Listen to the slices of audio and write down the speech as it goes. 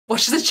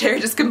Watch the chair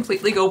just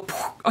completely go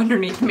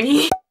underneath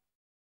me.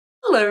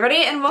 Hello everybody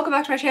and welcome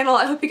back to my channel.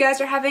 I hope you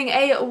guys are having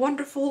a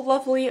wonderful,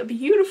 lovely,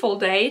 beautiful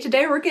day.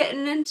 Today we're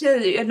getting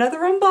into another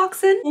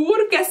unboxing. Who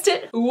would have guessed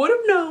it? Who would have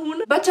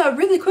known? But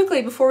really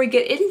quickly before we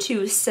get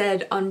into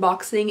said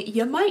unboxing,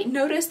 you might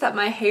notice that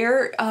my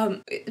hair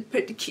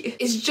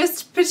is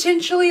just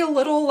potentially a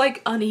little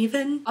like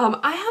uneven.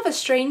 I have a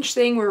strange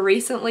thing where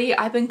recently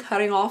I've been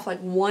cutting off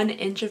like 1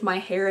 inch of my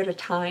hair at a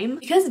time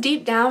because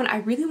deep down I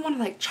really want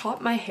to like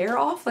chop my hair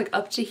off like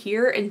up to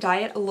here and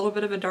dye it a little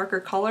bit of a darker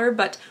color,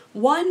 but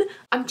one,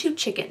 I'm too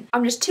chicken.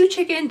 I'm just too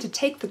chicken to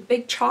take the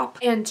big chop,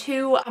 and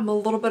two, I'm a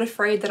little bit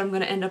afraid that I'm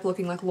gonna end up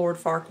looking like Lord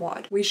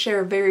Farquaad. We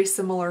share very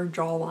similar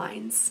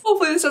jawlines.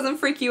 Hopefully this doesn't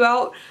freak you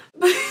out.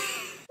 Here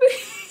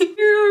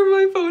are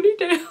my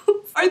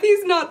ponytails. Are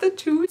these not the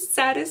two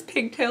saddest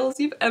pigtails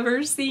you've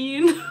ever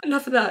seen?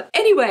 Enough of that.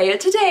 Anyway,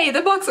 today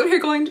the box that we're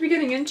going to be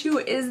getting into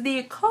is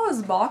the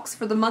Causebox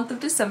for the month of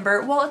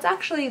December. Well, it's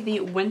actually the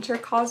winter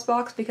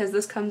Causebox because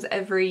this comes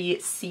every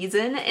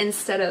season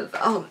instead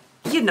of,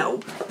 you know,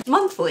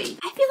 monthly.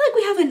 I feel like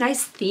we have a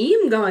nice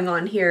theme going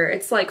on here.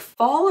 It's like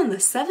fall in the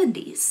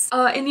 70s.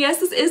 And yes,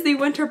 this is the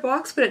winter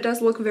box, but it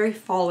does look very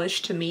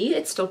fallish to me.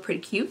 It's still pretty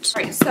cute.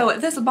 All right, so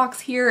this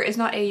box here is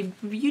not a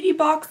beauty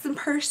box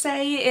per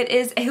se. It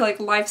is a like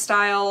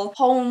lifestyle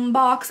home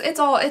box. It's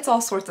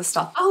all sorts of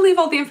stuff. I'll leave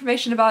all the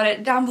information about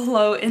it down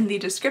below in the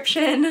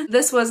description.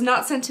 This was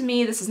not sent to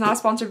me. This is not a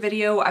sponsored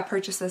video. I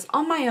purchased this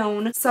on my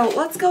own. So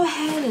let's go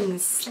ahead and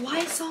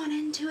slice on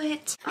into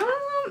it.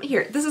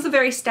 Here, this is a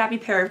very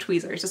stabby pair of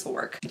tweezers. This will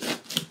work.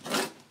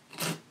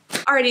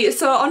 Alrighty,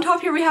 so on top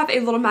here we have a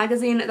little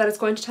magazine that is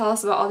going to tell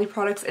us about all the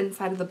products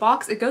inside of the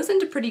box. It goes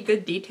into pretty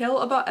good detail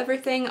about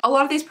everything. A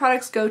lot of these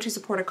products go to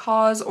support a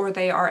cause or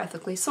they are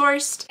ethically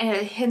sourced,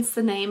 and hence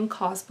the name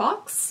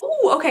Causebox.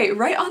 Ooh, okay,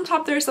 right on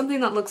top there's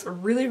something that looks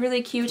really,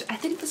 really cute. I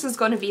think this is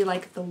going to be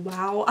like the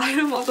wow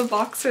item of the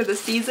box for the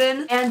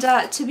season. And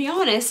to be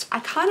honest, I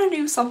kind of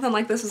knew something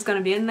like this was going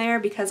to be in there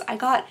because I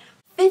got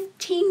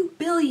 15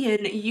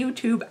 billion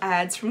YouTube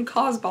ads from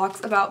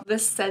Causebox about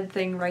this said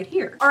thing right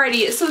here.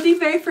 Alrighty, so the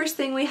very first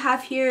thing we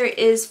have here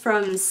is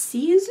from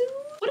SiiZU.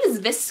 What is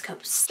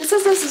viscose? It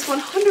says this is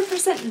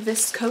 100%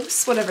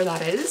 viscose, whatever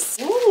that is.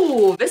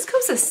 Ooh,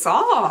 viscose is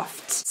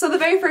soft. So the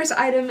very first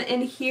item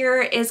in here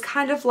is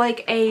kind of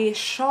like a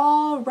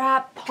shawl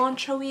wrap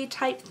poncho-y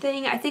type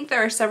thing. I think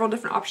there are several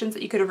different options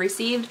that you could have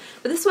received,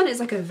 but this one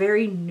is like a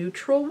very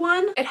neutral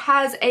one. It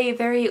has a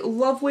very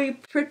lovely,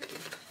 pretty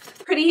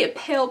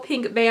pale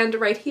pink band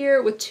right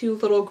here with 2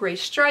 little gray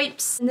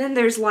stripes. And then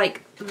there's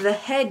like the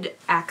head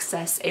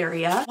access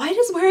area. Why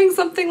does wearing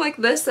something like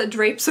this that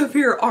drapes over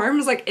your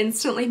arms like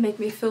instantly make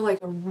me feel like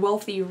a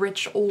wealthy,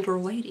 rich, older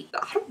lady?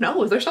 I don't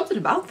know, there's something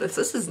about this.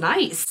 This is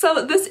nice.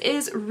 So this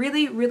is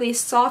really, really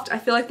soft. I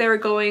feel like they were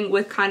going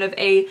with kind of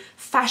a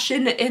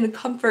fashion and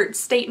comfort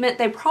statement.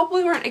 They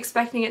probably weren't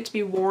expecting it to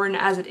be worn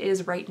as it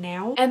is right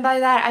now. And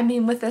by that, I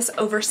mean with this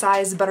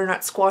oversized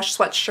butternut squash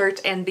sweatshirt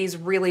and these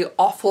really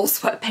awful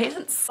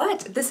sweatpants.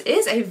 But this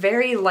is a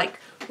very like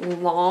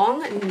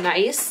long,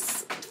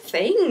 nice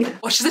thing.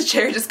 Watch the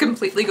chair just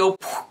completely go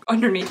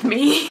underneath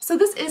me. So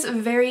this is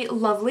very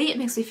lovely. It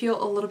makes me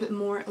feel a little bit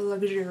more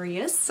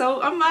luxurious.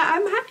 So I'm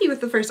happy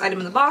with the first item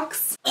in the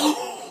box.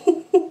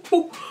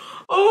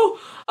 Oh,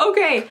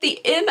 okay.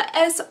 The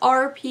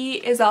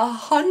MSRP is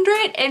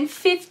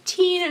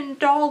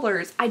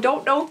 $115. I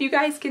don't know if you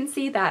guys can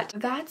see that.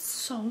 That's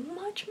so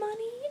much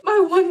money.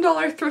 My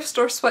 $1 thrift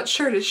store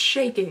sweatshirt is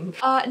shaking.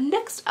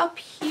 Next up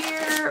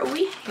here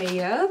we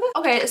have,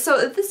 okay,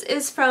 so this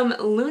is from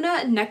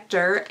Luna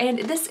Nectar, and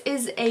this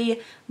is a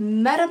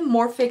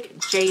metamorphic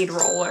jade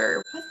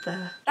roller. What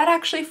the? That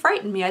actually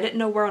frightened me. I didn't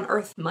know where on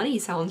earth money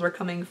sounds were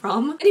coming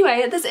from.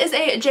 Anyway, this is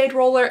a jade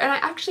roller, and I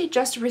actually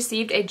just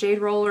received a jade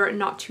roller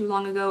not too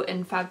long ago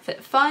in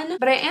FabFitFun,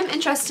 but I am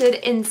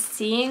interested in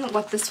seeing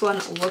what this one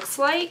looks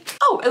like.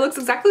 Oh, it looks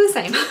exactly the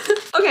same.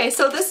 Okay,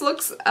 so this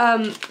looks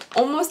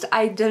almost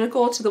identical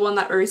to the one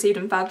that I received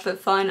in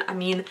FabFitFun. I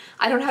mean,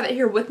 I don't have it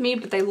here with me,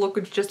 but they look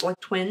just like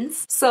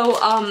twins. So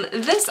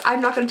this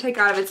I'm not going to take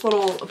out of its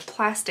little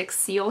plastic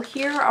seal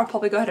here. I'll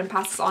probably go ahead and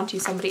pass this on to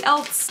somebody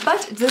else.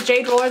 But the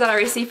jade roller that I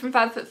received from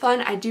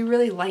FabFitFun, I do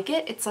really like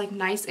it. It's like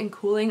nice and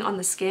cooling on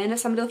the skin.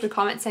 Somebody left a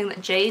comment saying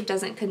that jade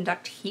doesn't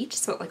conduct heat,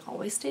 so it like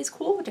always stays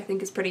cool, which I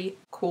think is pretty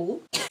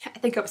cool. I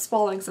think I'm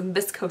swallowing some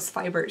viscose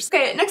fibers.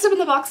 Okay, next up in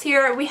the box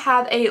here, we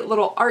have a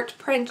little art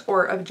print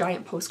or a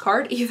giant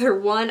postcard, either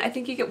one. I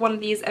think you get one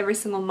of these every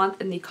single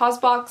month in the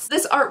Causebox.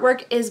 This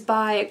artwork is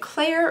by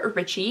Claire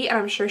Ritchie, and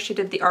I'm sure she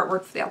did the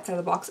artwork for the outside of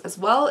the box as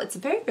well. It's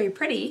very, very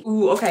pretty.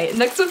 Ooh, okay,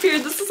 next up here,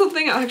 this is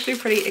something I'm actually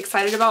pretty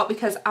excited about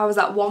because I was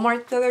at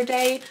Walmart the other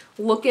day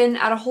looking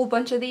at a whole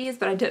bunch of these,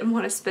 but I didn't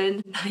want to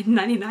spend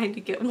 $9.99 to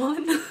get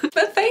one.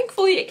 But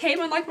thankfully it came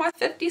in like my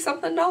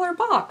 $50-something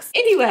box.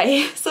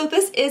 Anyway, so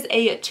this is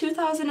a 2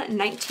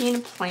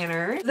 2019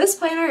 planner. This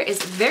planner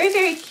is very,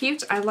 very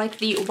cute. I like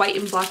the white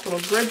and black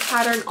little grid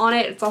pattern on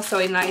it. It's also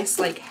a nice,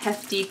 like,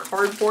 hefty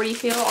cardboardy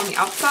feel on the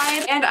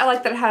outside. And I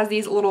like that it has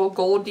these little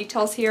gold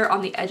details here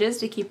on the edges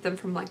to keep them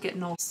from, like,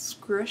 getting all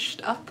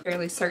squished up.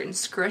 Fairly certain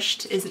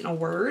squished isn't a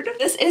word.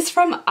 This is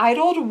from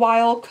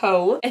Idlewild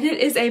Co. and it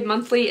is a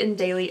monthly and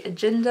daily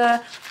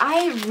agenda.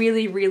 I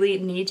really, really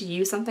need to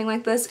use something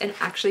like this and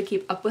actually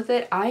keep up with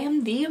it. I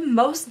am the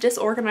most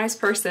disorganized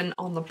person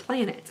on the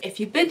planet. If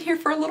you've been here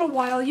for a little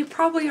while, you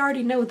probably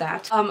already know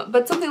that.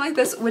 But something like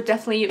this would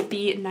definitely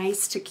be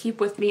nice to keep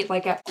with me,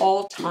 like, at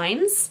all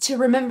times to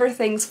remember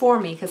things for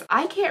me, because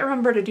I can't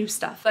remember to do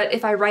stuff, but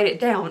if I write it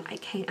down, I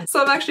can.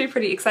 So I'm actually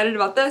pretty excited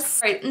about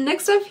this. All right,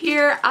 next up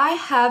here, I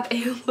have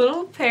a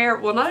little pair,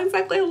 well, not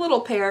exactly a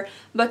little pair,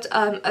 but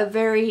a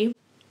very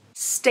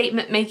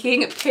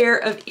statement-making pair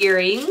of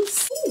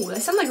earrings. Ooh, they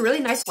sound like really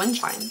nice wind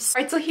chimes.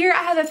 All right, so here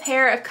I have a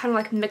pair of kind of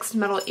like mixed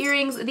metal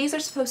earrings. These are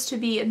supposed to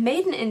be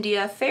made in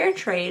India, fair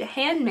trade,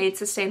 handmade,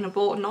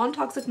 sustainable,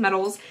 non-toxic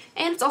metals,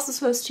 and it's also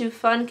supposed to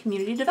fund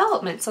community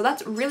development. So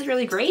that's really,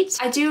 really great.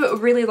 I do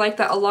really like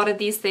that a lot of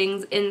these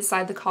things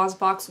inside the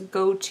Causebox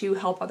go to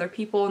help other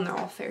people and they're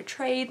all fair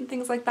trade and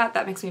things like that.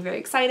 That makes me very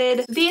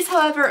excited. These,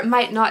 however,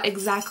 might not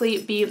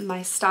exactly be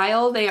my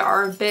style. They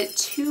are a bit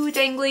too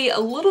dangly, a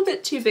little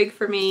bit too big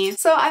for me.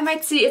 So I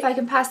might see if I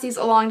can pass these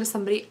along to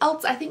somebody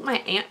else. I think my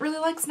aunt really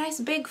likes nice,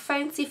 big,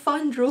 fancy,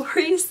 fun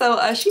jewelry,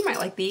 so she might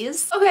like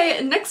these.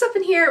 Okay, next up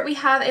in here, we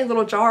have a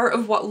little jar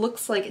of what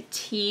looks like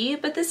tea,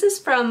 but this is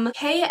from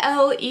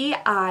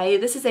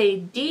KLEI. This is a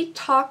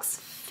Detox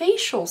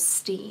facial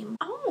steam.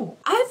 Oh,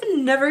 I've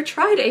never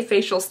tried a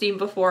facial steam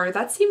before.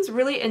 That seems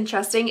really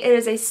interesting. It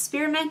is a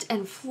spearmint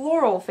and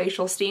floral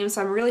facial steam,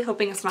 so I'm really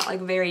hoping it's not like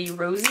very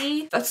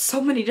rosy. That's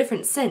so many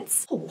different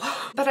scents.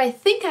 Oh, but I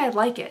think I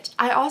like it.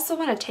 I also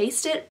want to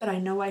taste it, but I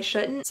know I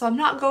shouldn't, so I'm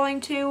not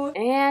going to.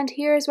 And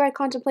here's where I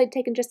contemplate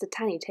taking just a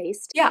tiny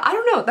taste. Yeah, I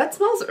don't know. That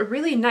smells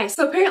really nice.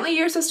 So apparently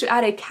you're supposed to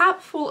add a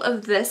cap full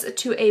of this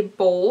to a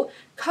bowl,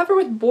 cover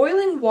with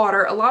boiling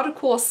water, allow to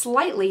cool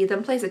slightly,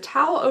 then place a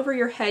towel over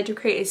your head to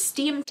create a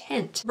steam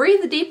tent.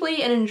 Breathe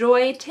deeply and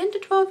enjoy 10 to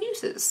 12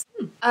 uses.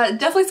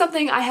 Definitely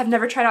something I have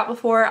never tried out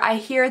before. I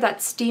hear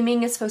that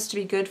steaming is supposed to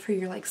be good for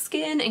your like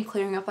skin and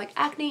clearing up like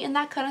acne and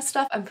that kind of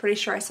stuff. I'm pretty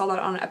sure I saw that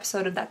on an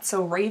episode of That's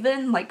So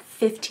Raven like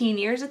 15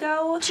 years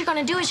ago. What you're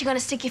gonna do is you're gonna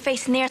stick your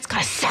face in there, it's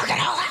gonna suck it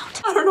all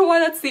out. I don't know why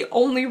that's the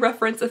only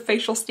reference of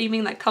facial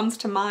steaming that comes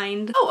to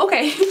mind. Oh,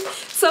 okay.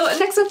 So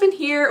next up in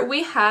here,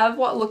 we have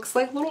what looks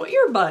like little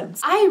earbuds.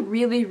 I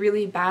really,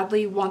 really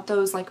badly want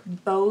those like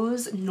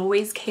Bose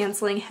noise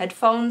canceling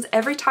headphones.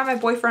 Every time my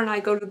boyfriend and I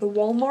go to the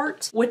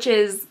Walmart, which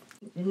is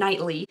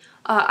nightly,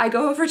 I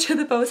go over to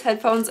the Bose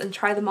headphones and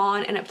try them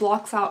on, and it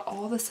blocks out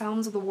all the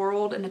sounds of the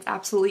world, and it's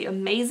absolutely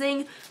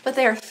amazing, but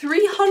they are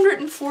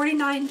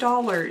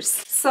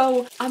 $349.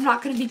 So I'm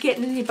not going to be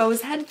getting any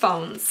Bose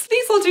headphones.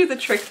 These will do the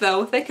trick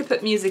though. If they could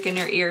put music in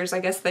your ears, I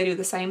guess they do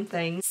the same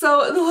thing.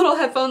 So the little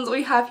headphones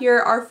we have here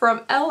are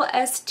from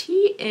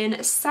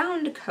LSTN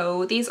Sound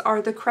Co. These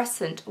are the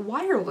Crescent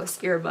wireless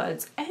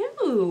earbuds.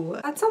 Oh,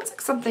 that sounds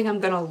like something I'm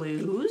gonna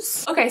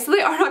lose. Okay, so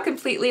they are not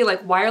completely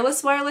like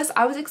wireless.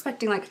 I was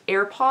expecting like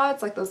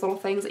AirPods, like those little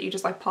things that you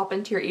just like pop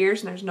into your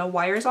ears and there's no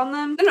wires on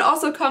them. Then it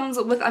also comes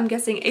with, I'm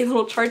guessing, a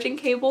little charging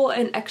cable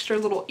and extra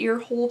little ear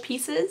hole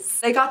pieces.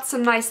 They got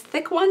some nice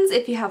thick ones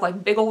if you have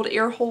like big old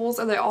ear holes,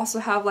 and they also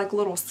have like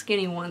little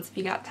skinny ones if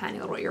you got tiny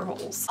little ear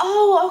holes.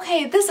 Oh,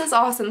 okay, this is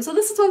awesome. So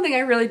this is one thing I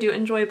really do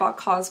enjoy about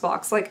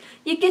Causebox. Like,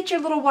 you get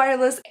your little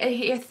wireless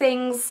ear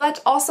things,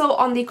 but also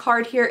on the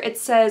card here it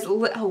says,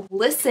 oh,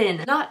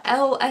 listen, not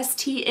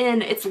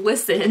LSTN, it's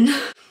listen.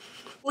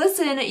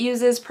 Listen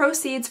uses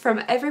proceeds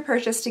from every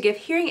purchase to give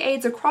hearing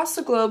aids across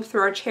the globe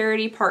through our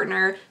charity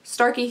partner,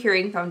 Starkey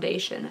Hearing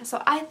Foundation.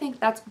 So I think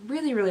that's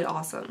really, really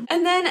awesome.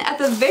 And then at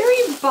the very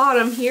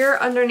bottom here,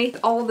 underneath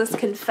all this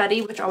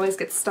confetti, which always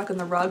gets stuck in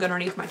the rug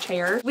underneath my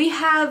chair, we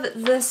have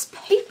this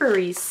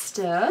papery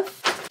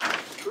stuff.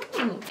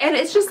 And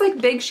it's just like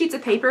big sheets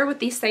of paper with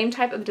the same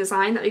type of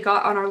design that we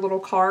got on our little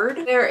card.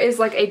 There is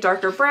like a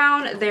darker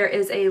brown, there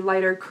is a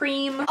lighter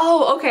cream.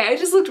 Oh, okay, I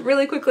just looked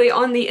really quickly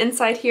on the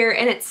inside here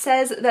and it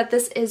says that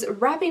this is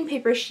wrapping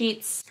paper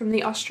sheets from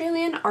the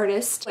Australian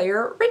artist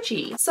Claire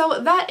Ritchie. So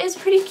that is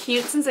pretty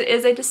cute since it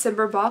is a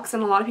December box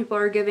and a lot of people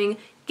are giving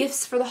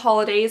gifts for the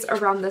holidays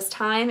around this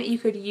time. You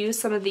could use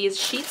some of these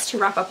sheets to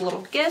wrap up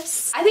little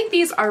gifts. I think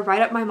these are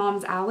right up my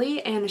mom's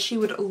alley and she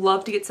would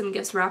love to get some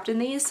gifts wrapped in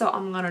these, so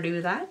I'm gonna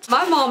do that.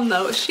 My mom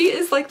though, she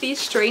is like the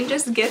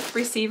strangest gift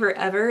receiver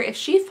ever. If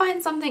she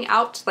finds something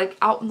out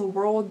in the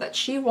world that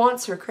she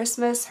wants for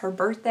Christmas, her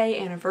birthday,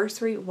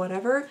 anniversary,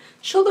 whatever,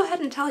 she'll go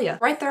ahead and tell you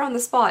right there on the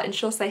spot and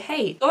she'll say,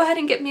 hey, go ahead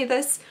and get me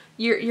this.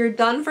 You're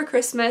done for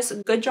Christmas.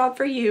 Good job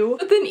for you.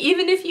 But then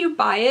even if you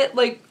buy it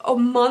like a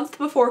month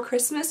before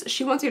Christmas,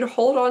 she wants you to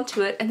hold on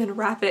to it and then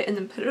wrap it and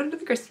then put it under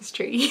the Christmas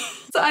tree.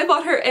 So I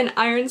bought her an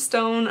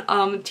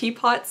ironstone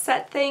teapot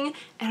set thing,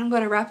 and I'm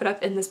gonna wrap it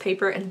up in this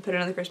paper and put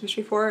it on the Christmas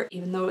tree for her,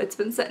 even though it's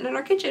been sitting in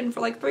our kitchen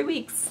for like 3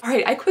 weeks. All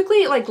right, I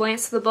quickly like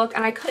glanced through the book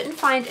and I couldn't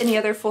find any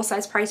other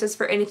full-size prices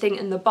for anything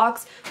in the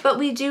box, but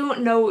we do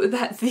know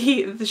that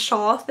the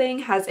shawl thing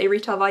has a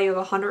retail value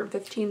of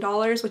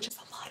 $115, which is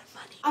a lot of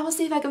money. I will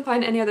see if I can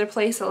find any other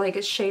place that like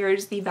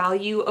shares the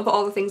value of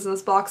all the things in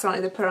this box, and I'll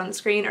either put it on the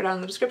screen or down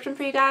in the description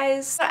for you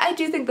guys. But I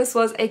do think this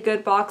was a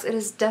good box. It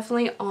is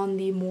definitely on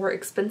the more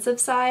expensive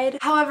side.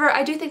 However,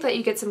 I do think that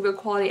you get some good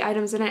quality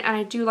items in it, and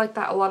I do like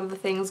that a lot of the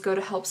things go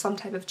to help some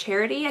type of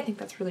charity. I think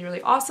that's really,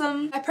 really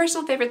awesome. My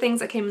personal favorite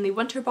things that came in the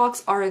winter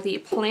box are the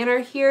planner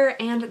here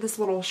and this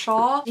little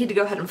shawl. I need to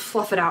go ahead and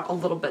fluff it out a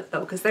little bit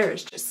though, because there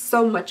is just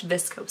so much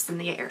viscose in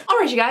the air.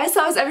 Alright you guys, so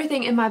that was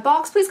everything in my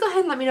box. Please go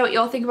ahead and let me know what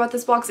y'all think about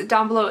this box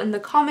down below in the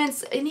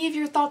comments. Any of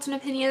your thoughts and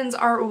opinions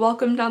are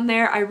welcome down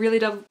there. I really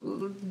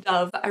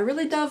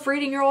love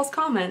reading your all's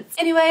comments.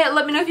 Anyway,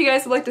 let me know if you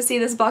guys would like to see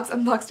this box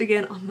unboxed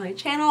again on my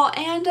channel.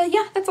 And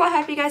yeah, that's all I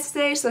have for you guys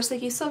today. So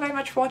thank you so very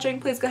much for watching.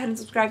 Please go ahead and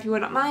subscribe if you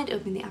would not mind. It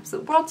would mean the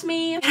absolute world to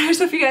me. And I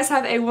just hope you guys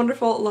have a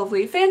wonderful,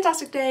 lovely,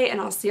 fantastic day, and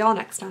I'll see y'all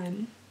next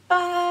time.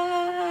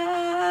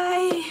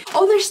 Bye!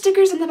 Oh, there's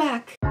stickers in the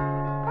back.